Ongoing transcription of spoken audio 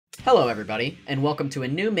Hello everybody, and welcome to a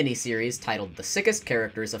new mini-series titled The Sickest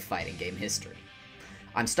Characters of Fighting Game History.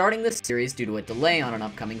 I'm starting this series due to a delay on an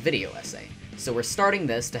upcoming video essay, so we're starting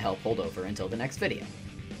this to help hold over until the next video.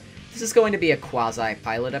 This is going to be a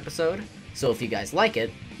quasi-pilot episode, so if you guys like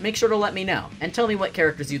it, make sure to let me know, and tell me what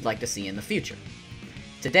characters you'd like to see in the future.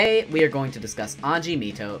 Today, we are going to discuss Anji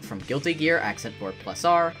Mito from Guilty Gear Accent Board Plus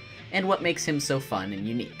R, and what makes him so fun and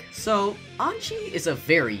unique. So, Anji is a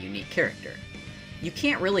very unique character. You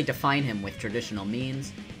can't really define him with traditional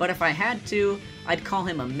means, but if I had to, I'd call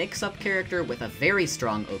him a mix-up character with a very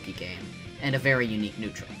strong Oki game, and a very unique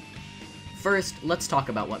neutral. First, let's talk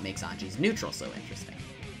about what makes Anji's neutral so interesting.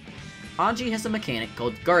 Anji has a mechanic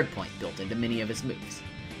called Guard Point built into many of his moves.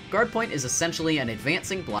 Guard Point is essentially an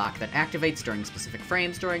advancing block that activates during specific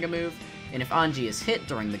frames during a move, and if Anji is hit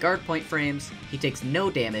during the Guard Point frames, he takes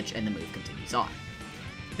no damage and the move continues on.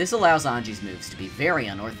 This allows Anji's moves to be very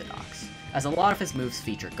unorthodox, as a lot of his moves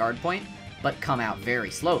feature Guard Point, but come out very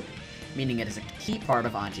slowly, meaning it is a key part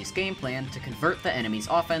of Anji's game plan to convert the enemy's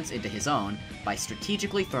offense into his own by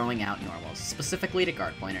strategically throwing out normals specifically to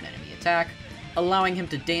Guard Point an enemy attack, allowing him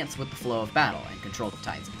to dance with the flow of battle and control the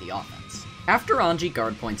tides of the offense. After Anji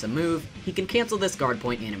Guard Points a move, he can cancel this Guard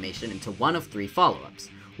Point animation into one of 3 follow-ups,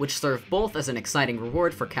 which serve both as an exciting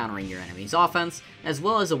reward for countering your enemy's offense, as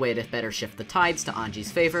well as a way to better shift the tides to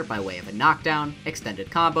Anji's favor by way of a knockdown, extended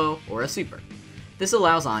combo, or a super. This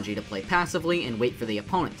allows Anji to play passively and wait for the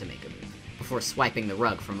opponent to make a move, before swiping the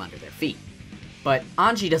rug from under their feet. But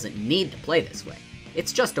Anji doesn't need to play this way,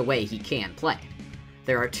 it's just a way he can play.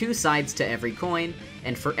 There are 2 sides to every coin,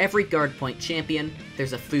 and for every Guard Point champion,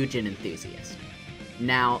 there's a Fujin enthusiast.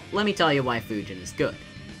 Now, let me tell you why Fujin is good.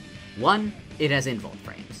 1. It has invult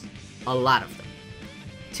frames. A lot of them.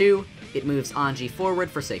 2. It moves Anji forward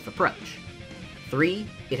for safe approach. 3.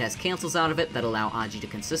 It has cancels out of it that allow Anji to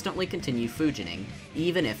consistently continue Fujining,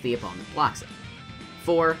 even if the opponent blocks it.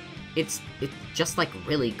 4. It's just like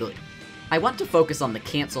really good. I want to focus on the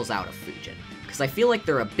cancels out of Fujin, because I feel like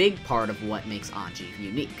they're a big part of what makes Anji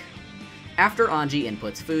unique. After Anji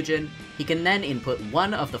inputs Fujin, he can then input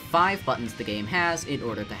one of the 5 buttons the game has in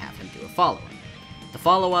order to have him do a follow-up. The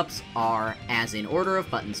follow-ups are, as in order of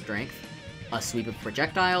button strength, a sweep of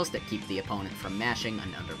projectiles that keep the opponent from mashing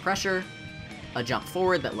and under pressure, a jump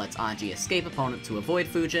forward that lets Anji escape opponent to avoid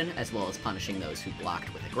Fujin, as well as punishing those who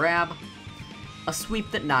blocked with a grab, a sweep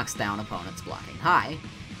that knocks down opponents blocking high,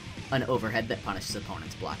 an overhead that punishes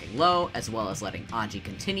opponents blocking low, as well as letting Anji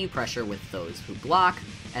continue pressure with those who block,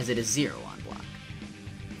 as it is 0 on block.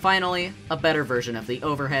 Finally, a better version of the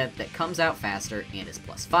overhead that comes out faster and is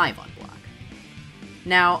 +5 on block.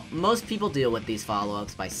 Now, most people deal with these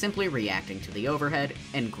follow-ups by simply reacting to the overhead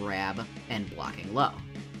and grab and blocking low.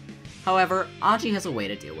 However, Anji has a way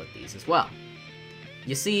to deal with these as well.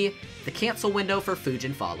 You see, the cancel window for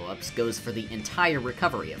Fujin follow-ups goes for the entire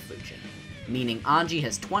recovery of Fujin, meaning Anji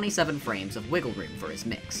has 27 frames of wiggle room for his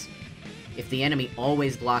mix. If the enemy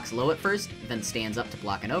always blocks low at first, then stands up to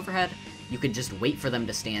block an overhead, you can just wait for them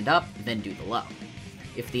to stand up, then do the low.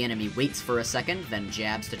 If the enemy waits for a second, then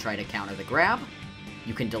jabs to try to counter the grab,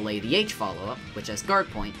 you can delay the H follow-up, which has Guard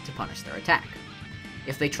Point, to punish their attack.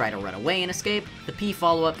 If they try to run away and escape, the P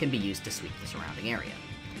follow-up can be used to sweep the surrounding area.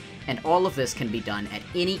 And all of this can be done at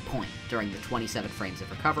any point during the 27 frames of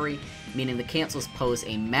recovery, meaning the cancels pose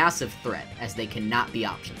a massive threat as they cannot be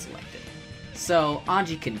option selected. So,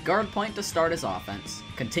 Anji can Guard Point to start his offense,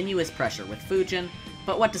 continue his pressure with Fujin,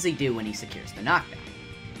 but what does he do when he secures the knockdown?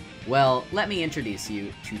 Well, let me introduce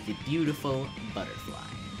you to the beautiful Butterfly.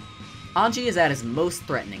 Anji is at his most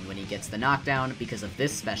threatening when he gets the knockdown because of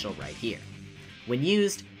this special right here. When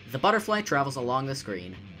used, the Butterfly travels along the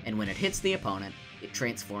screen, and when it hits the opponent, it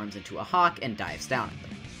transforms into a hawk and dives down at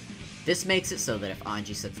them. This makes it so that if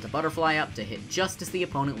Anji sets the Butterfly up to hit just as the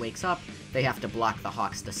opponent wakes up, they have to block the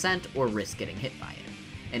hawk's descent or risk getting hit by it.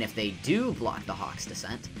 And if they do block the hawk's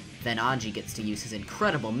descent, then Anji gets to use his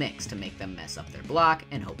incredible mix to make them mess up their block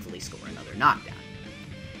and hopefully score another knockdown.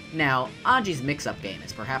 Now, Anji's mix-up game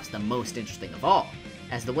is perhaps the most interesting of all,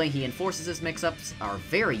 as the way he enforces his mix-ups are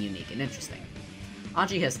very unique and interesting.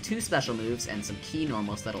 Anji has 2 special moves and some key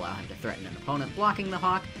normals that allow him to threaten an opponent blocking the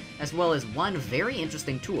hawk, as well as one very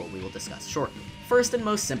interesting tool we will discuss shortly. First and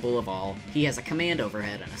most simple of all, he has a command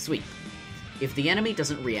overhead and a sweep. If the enemy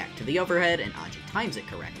doesn't react to the overhead and Anji times it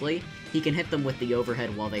correctly, he can hit them with the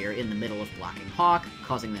overhead while they are in the middle of blocking hawk,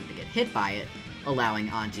 causing them to get hit by it, allowing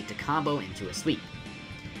Anji to combo into a sweep.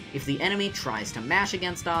 If the enemy tries to mash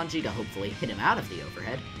against Anji to hopefully hit him out of the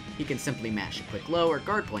overhead, he can simply mash a quick low or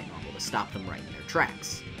Guard Point normal to stop them right in their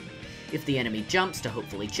tracks. If the enemy jumps to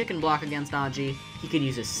hopefully chicken block against Anji, he can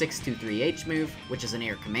use his 623H move, which is an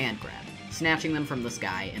air command grab. snatching them from the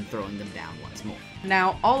sky and throwing them down once more.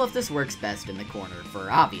 Now, all of this works best in the corner for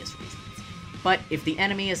obvious reasons, but if the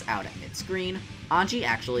enemy is out at mid-screen, Anji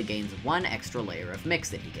actually gains one extra layer of mix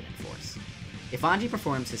that he can enforce. If Anji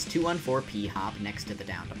performs his 2-on-4 P-hop next to the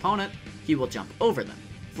downed opponent, he will jump over them,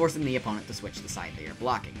 forcing the opponent to switch the side they are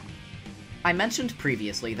blocking on. I mentioned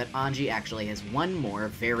previously that Anji actually has one more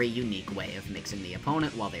very unique way of mixing the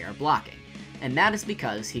opponent while they are blocking, and that is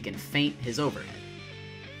because he can feint his overhead.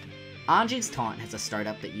 Anji's taunt has a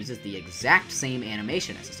startup that uses the exact same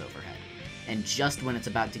animation as his overhead, and just when it's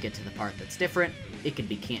about to get to the part that's different, it can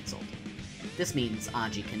be cancelled. This means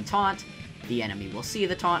Anji can taunt, the enemy will see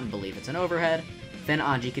the taunt and believe it's an overhead, then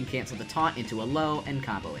Anji can cancel the taunt into a low and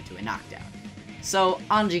combo into a knockdown. So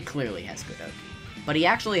Anji clearly has good Oki. But he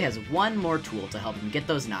actually has one more tool to help him get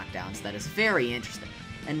those knockdowns that is very interesting,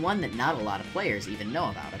 and one that not a lot of players even know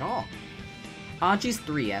about at all. Anji's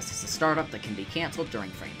 3S is a startup that can be cancelled during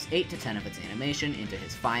frames 8 to 10 of its animation into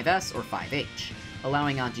his 5S or 5H,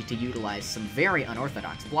 allowing Anji to utilize some very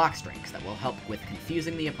unorthodox block strengths that will help with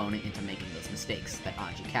confusing the opponent into making those mistakes that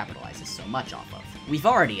Anji capitalizes so much off of. We've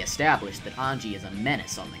already established that Anji is a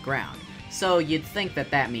menace on the ground, so you'd think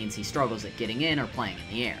that that means he struggles at getting in or playing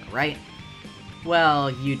in the air, right? Well,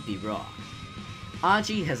 you'd be wrong.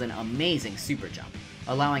 Anji has an amazing super jump,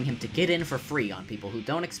 allowing him to get in for free on people who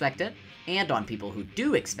don't expect it, and on people who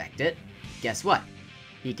do expect it, guess what?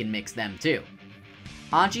 He can mix them too.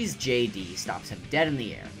 Anji's JD stops him dead in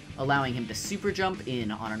the air, allowing him to super jump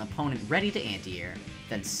in on an opponent ready to anti-air,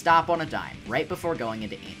 then stop on a dime right before going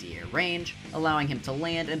into anti-air range, allowing him to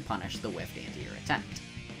land and punish the whiffed anti-air attempt.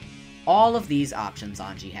 All of these options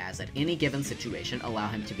Anji has at any given situation allow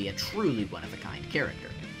him to be a truly one-of-a-kind character.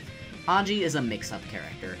 Anji is a mix-up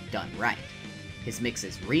character done right. His mix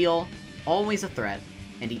is real, always a threat,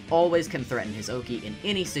 and he always can threaten his Oki in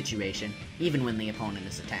any situation, even when the opponent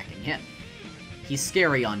is attacking him. He's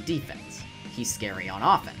scary on defense. He's scary on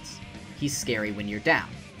offense. He's scary when you're down.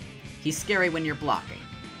 He's scary when you're blocking.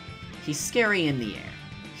 He's scary in the air.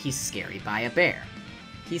 He's scary by a bear.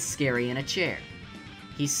 He's scary in a chair.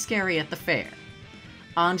 He's scary at the fair.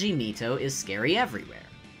 Anji Mito is scary everywhere.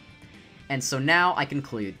 And so now I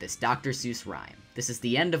conclude this Dr. Seuss rhyme. This is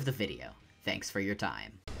the end of the video. Thanks for your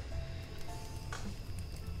time.